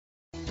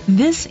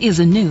This is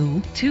a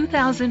new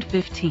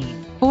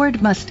 2015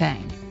 Ford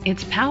Mustang.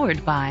 It's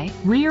powered by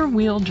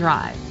rear-wheel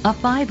drive, a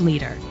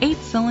 5-liter,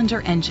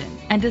 8-cylinder engine,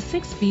 and a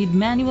 6-speed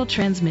manual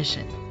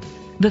transmission.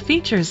 The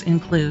features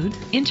include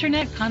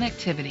internet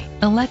connectivity,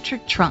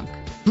 electric trunk,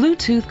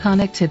 Bluetooth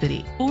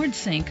connectivity, Ford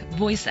Sync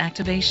voice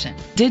activation,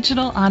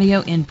 digital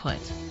audio input,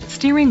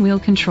 steering wheel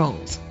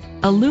controls,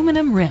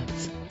 aluminum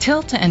rims,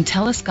 tilt and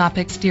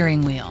telescopic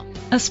steering wheel,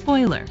 a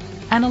spoiler,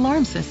 an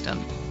alarm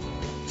system.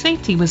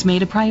 Safety was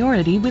made a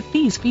priority with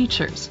these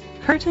features: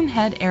 curtain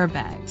head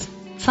airbags,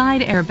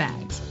 side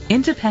airbags,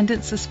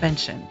 independent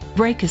suspension,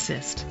 brake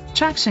assist,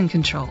 traction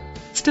control,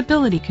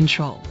 stability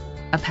control,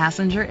 a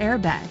passenger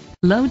airbag,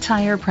 low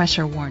tire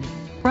pressure warning,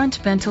 front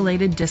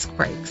ventilated disc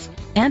brakes,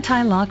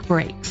 anti-lock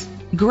brakes.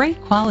 Great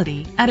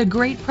quality at a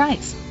great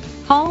price.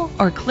 Call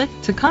or click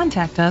to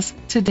contact us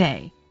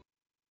today.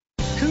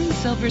 Koons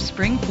Silver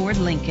Spring Ford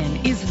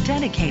Lincoln is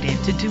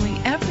dedicated to doing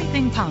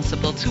everything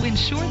possible to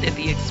ensure that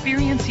the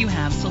experience you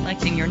have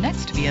selecting your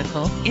next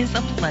vehicle is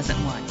a pleasant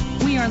one.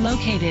 We are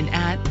located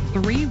at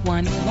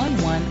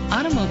 3111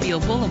 Automobile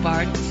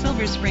Boulevard,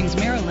 Silver Springs,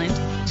 Maryland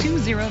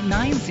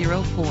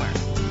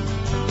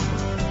 20904.